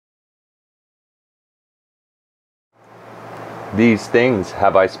These things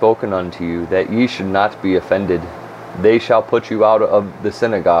have I spoken unto you, that ye should not be offended. They shall put you out of the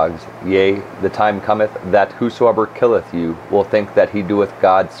synagogues. Yea, the time cometh, that whosoever killeth you will think that he doeth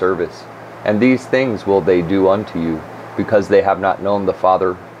God service. And these things will they do unto you, because they have not known the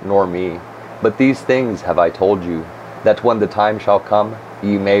Father nor me. But these things have I told you, that when the time shall come,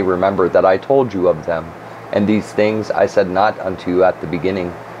 ye may remember that I told you of them. And these things I said not unto you at the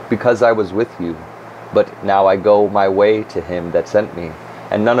beginning, because I was with you. But now I go my way to him that sent me,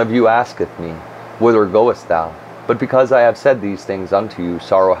 and none of you asketh me, Whither goest thou? But because I have said these things unto you,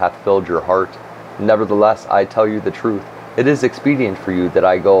 sorrow hath filled your heart. Nevertheless I tell you the truth, it is expedient for you that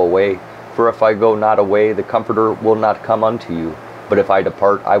I go away. For if I go not away, the Comforter will not come unto you. But if I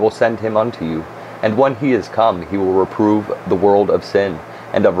depart, I will send him unto you. And when he is come, he will reprove the world of sin,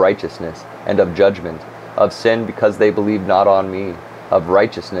 and of righteousness, and of judgment. Of sin, because they believe not on me. Of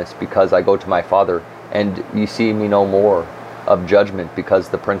righteousness, because I go to my Father, and ye see me no more. Of judgment, because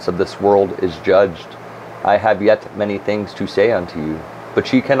the prince of this world is judged. I have yet many things to say unto you,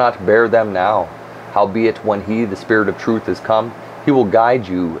 but ye cannot bear them now. Howbeit, when he, the Spirit of truth, is come, he will guide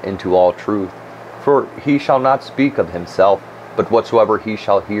you into all truth. For he shall not speak of himself, but whatsoever he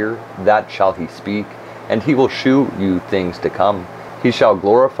shall hear, that shall he speak. And he will shew you things to come. He shall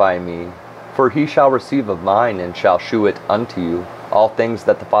glorify me, for he shall receive of mine, and shall shew it unto you. All things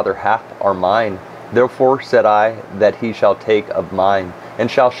that the Father hath are mine. Therefore said I, that he shall take of mine,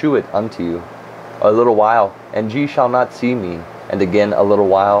 and shall shew it unto you. A little while, and ye shall not see me, and again a little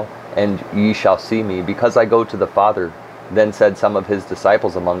while, and ye shall see me, because I go to the Father. Then said some of his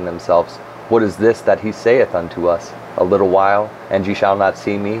disciples among themselves, What is this that he saith unto us? A little while, and ye shall not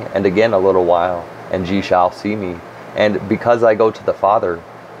see me, and again a little while, and ye shall see me. And because I go to the Father.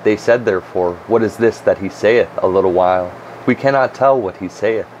 They said therefore, What is this that he saith, a little while? We cannot tell what he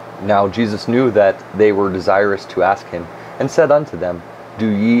saith. Now Jesus knew that they were desirous to ask him, and said unto them, Do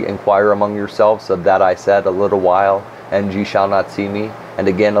ye inquire among yourselves of that I said, A little while, and ye shall not see me, and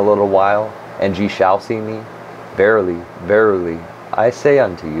again a little while, and ye shall see me? Verily, verily, I say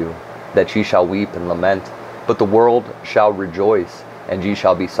unto you, that ye shall weep and lament, but the world shall rejoice, and ye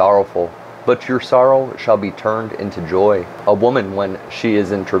shall be sorrowful, but your sorrow shall be turned into joy. A woman, when she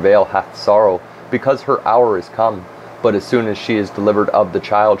is in travail, hath sorrow, because her hour is come. But as soon as she is delivered of the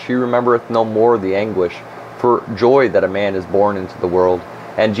child, she remembereth no more the anguish, for joy that a man is born into the world.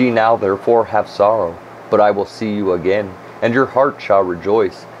 And ye now therefore have sorrow, but I will see you again, and your heart shall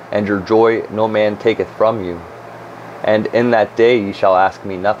rejoice, and your joy no man taketh from you. And in that day ye shall ask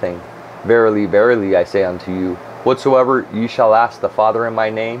me nothing. Verily, verily, I say unto you, whatsoever ye shall ask the Father in my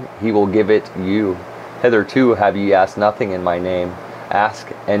name, he will give it you. Hitherto have ye asked nothing in my name. Ask,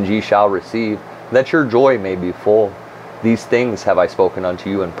 and ye shall receive, that your joy may be full. These things have I spoken unto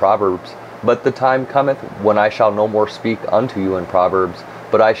you in Proverbs. But the time cometh, when I shall no more speak unto you in Proverbs,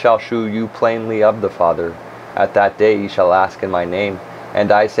 but I shall shew you plainly of the Father. At that day ye shall ask in my name,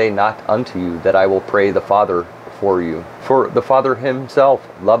 and I say not unto you that I will pray the Father for you. For the Father himself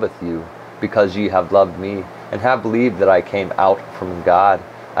loveth you, because ye have loved me, and have believed that I came out from God.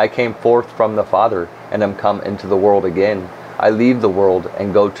 I came forth from the Father, and am come into the world again. I leave the world,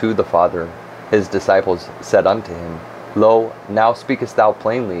 and go to the Father. His disciples said unto him, Lo, now speakest thou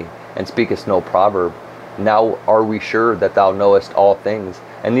plainly, and speakest no proverb. Now are we sure that thou knowest all things,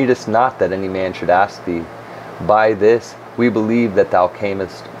 and needest not that any man should ask thee. By this we believe that thou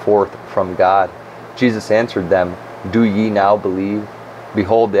camest forth from God. Jesus answered them, Do ye now believe?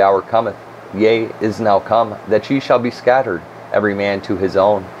 Behold, the hour cometh, yea, is now come, that ye shall be scattered, every man to his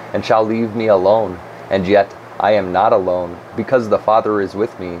own, and shall leave me alone. And yet I am not alone, because the Father is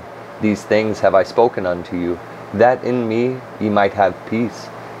with me. These things have I spoken unto you, that in me ye might have peace.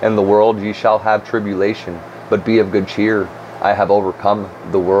 In the world ye shall have tribulation, but be of good cheer. I have overcome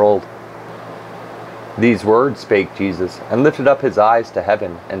the world. These words spake Jesus, and lifted up his eyes to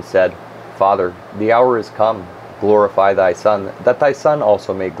heaven, and said, Father, the hour is come. Glorify thy Son, that thy Son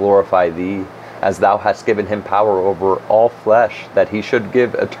also may glorify thee, as thou hast given him power over all flesh, that he should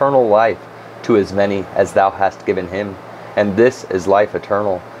give eternal life to as many as thou hast given him. And this is life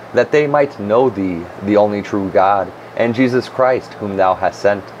eternal, that they might know thee, the only true God, and Jesus Christ, whom thou hast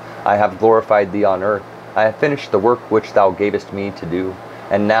sent. I have glorified thee on earth. I have finished the work which thou gavest me to do.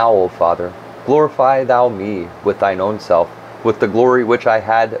 And now, O Father, glorify thou me with thine own self, with the glory which I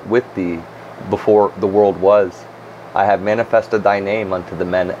had with thee before the world was. I have manifested thy name unto the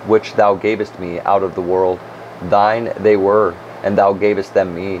men which thou gavest me out of the world. Thine they were, and thou gavest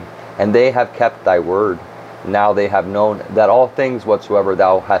them me, and they have kept thy word. Now they have known that all things whatsoever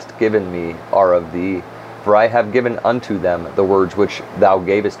thou hast given me are of thee. For I have given unto them the words which thou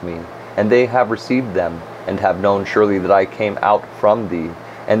gavest me, and they have received them, and have known surely that I came out from thee,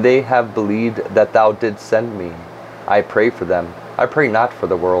 and they have believed that thou didst send me. I pray for them. I pray not for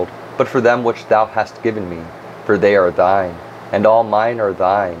the world, but for them which thou hast given me, for they are thine, and all mine are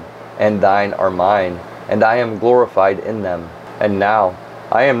thine, and thine are mine, and I am glorified in them. And now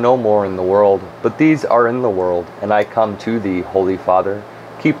I am no more in the world, but these are in the world, and I come to thee, Holy Father.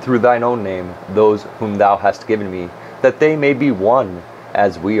 Keep through thine own name those whom thou hast given me, that they may be one,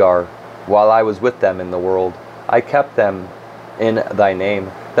 as we are. While I was with them in the world, I kept them in thy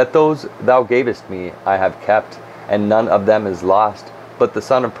name, that those thou gavest me I have kept, and none of them is lost, but the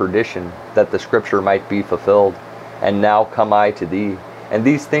son of perdition, that the scripture might be fulfilled. And now come I to thee, and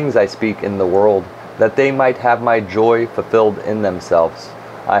these things I speak in the world, that they might have my joy fulfilled in themselves.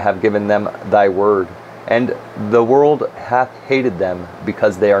 I have given them thy word, and the world hath hated them,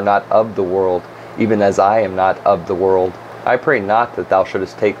 because they are not of the world, even as I am not of the world. I pray not that thou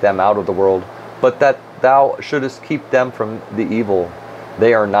shouldest take them out of the world, but that thou shouldest keep them from the evil.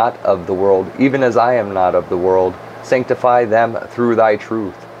 They are not of the world, even as I am not of the world. Sanctify them through thy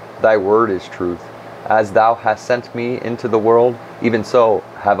truth. Thy word is truth. As thou hast sent me into the world, even so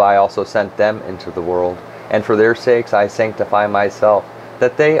have I also sent them into the world. And for their sakes I sanctify myself,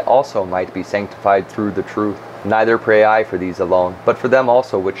 that they also might be sanctified through the truth. Neither pray I for these alone, but for them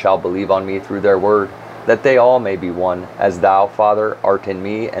also which shall believe on me through their word, that they all may be one, as thou, Father, art in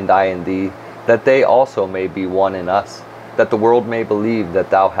me, and I in thee, that they also may be one in us, that the world may believe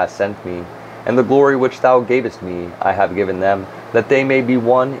that thou hast sent me. And the glory which thou gavest me I have given them, that they may be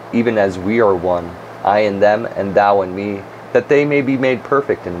one, even as we are one, I in them, and thou in me, that they may be made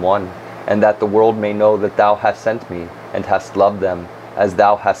perfect in one, and that the world may know that thou hast sent me, and hast loved them, as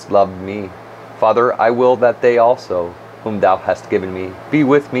thou hast loved me. Father, I will that they also, whom thou hast given me, be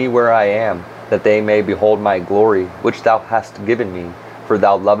with me where I am, that they may behold my glory, which thou hast given me, for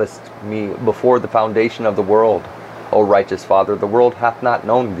thou lovest me before the foundation of the world. O righteous Father, the world hath not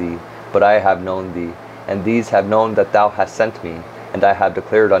known thee, but I have known thee, and these have known that thou hast sent me, and I have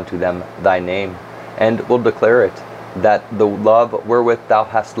declared unto them thy name, and will declare it, that the love wherewith thou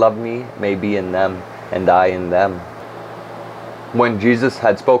hast loved me may be in them, and I in them. When Jesus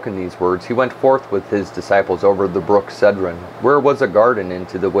had spoken these words, he went forth with his disciples over the brook Cedron, where was a garden,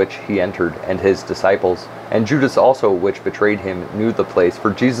 into the which he entered, and his disciples. And Judas also, which betrayed him, knew the place,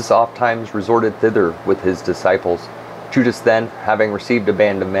 for Jesus ofttimes resorted thither with his disciples. Judas then, having received a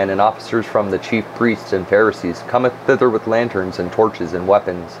band of men and officers from the chief priests and Pharisees, cometh thither with lanterns and torches and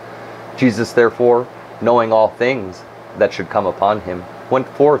weapons. Jesus therefore, knowing all things that should come upon him, went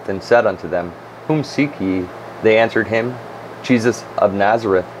forth and said unto them, Whom seek ye? They answered him, Jesus of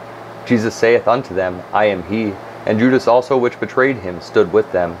Nazareth. Jesus saith unto them, I am he. And Judas also, which betrayed him, stood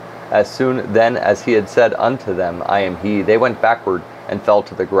with them. As soon then as he had said unto them, I am he, they went backward, and fell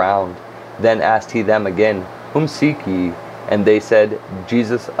to the ground. Then asked he them again, Whom seek ye? And they said,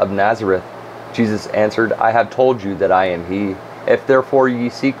 Jesus of Nazareth. Jesus answered, I have told you that I am he. If therefore ye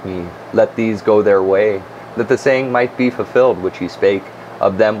seek me, let these go their way, that the saying might be fulfilled which he spake,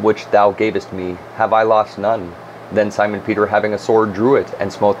 Of them which thou gavest me, have I lost none. Then Simon Peter, having a sword, drew it,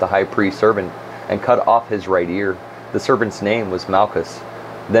 and smote the high priest's servant, and cut off his right ear. The servant's name was Malchus.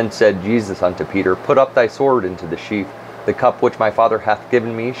 Then said Jesus unto Peter, Put up thy sword into the sheath. The cup which my Father hath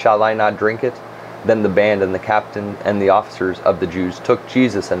given me, shall I not drink it? Then the band and the captain and the officers of the Jews took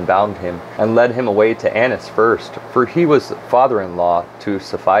Jesus and bound him, and led him away to Annas first, for he was father-in-law to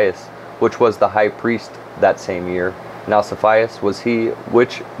Zephias, which was the high priest that same year. Now Zephias was he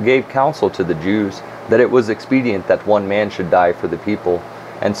which gave counsel to the Jews, that it was expedient that one man should die for the people.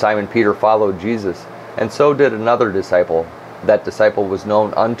 And Simon Peter followed Jesus, and so did another disciple. That disciple was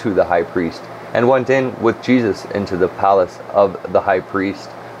known unto the high priest, and went in with Jesus into the palace of the high priest.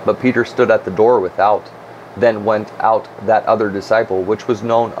 But Peter stood at the door without. Then went out that other disciple, which was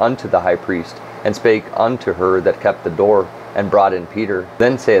known unto the high priest, and spake unto her that kept the door, and brought in Peter.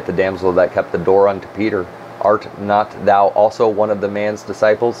 Then saith the damsel that kept the door unto Peter, Art not thou also one of the man's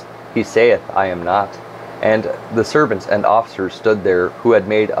disciples? He saith, I am not. And the servants and officers stood there, who had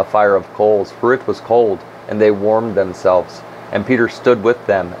made a fire of coals, for it was cold, and they warmed themselves. And Peter stood with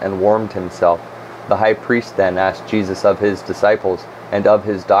them, and warmed himself. The high priest then asked Jesus of his disciples, and of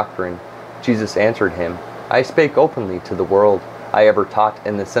his doctrine. Jesus answered him, I spake openly to the world. I ever taught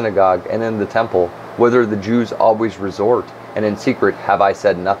in the synagogue and in the temple, whither the Jews always resort, and in secret have I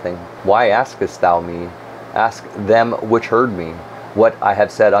said nothing. Why askest thou me? Ask them which heard me, what I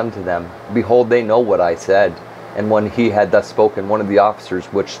have said unto them. Behold, they know what I said. And when he had thus spoken, one of the officers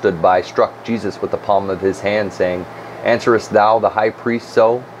which stood by struck Jesus with the palm of his hand, saying, Answerest thou the high priest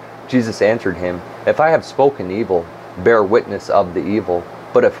so? Jesus answered him, If I have spoken evil, bear witness of the evil.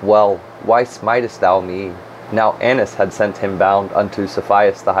 But if well, why smitest thou me? Now Annas had sent him bound unto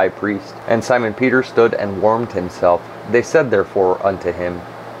Cephas the high priest. And Simon Peter stood and warmed himself. They said therefore unto him,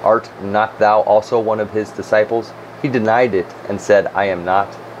 Art not thou also one of his disciples? He denied it, and said, I am not.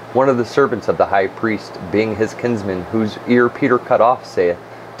 One of the servants of the high priest, being his kinsman, whose ear Peter cut off, saith,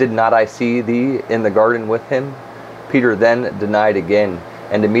 Did not I see thee in the garden with him? Peter then denied again,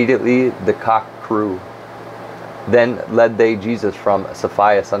 and immediately the cock crew. Then led they Jesus from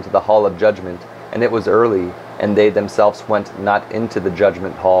Cephas unto the hall of judgment, and it was early, and they themselves went not into the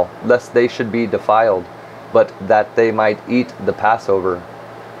judgment hall, lest they should be defiled, but that they might eat the Passover.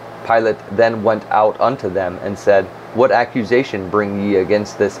 Pilate then went out unto them, and said, What accusation bring ye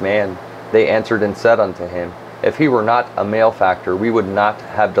against this man? They answered and said unto him, If he were not a malefactor, we would not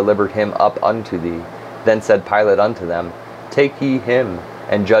have delivered him up unto thee. Then said Pilate unto them, Take ye him,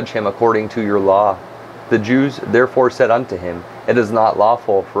 and judge him according to your law. The Jews therefore said unto him, It is not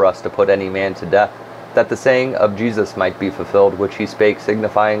lawful for us to put any man to death, that the saying of Jesus might be fulfilled, which he spake,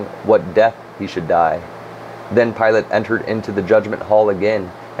 signifying what death he should die. Then Pilate entered into the judgment hall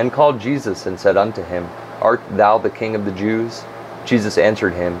again, and called Jesus, and said unto him, Art thou the King of the Jews? Jesus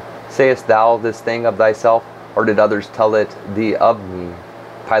answered him, Sayest thou this thing of thyself, or did others tell it thee of me?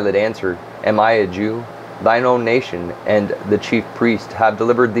 Pilate answered, Am I a Jew? Thine own nation and the chief priest have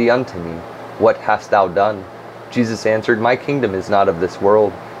delivered thee unto me. What hast thou done? Jesus answered, My kingdom is not of this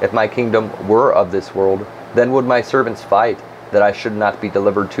world. If my kingdom were of this world, then would my servants fight, that I should not be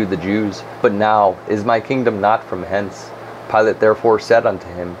delivered to the Jews. But now is my kingdom not from hence. Pilate therefore said unto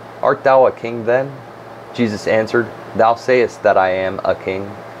him, Art thou a king then? Jesus answered, Thou sayest that I am a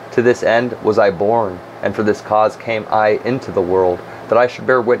king. To this end was I born, and for this cause came I into the world, that I should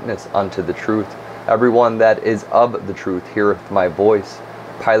bear witness unto the truth. Every one that is of the truth heareth my voice.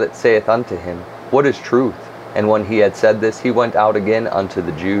 Pilate saith unto him, What is truth? And when he had said this, he went out again unto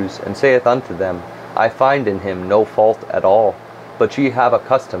the Jews, and saith unto them, I find in him no fault at all. But ye have a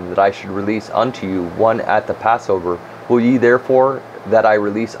custom that I should release unto you one at the Passover. Will ye therefore that I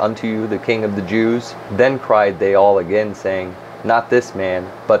release unto you the King of the Jews? Then cried they all again, saying, Not this man,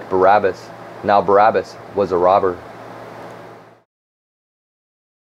 but Barabbas. Now Barabbas was a robber.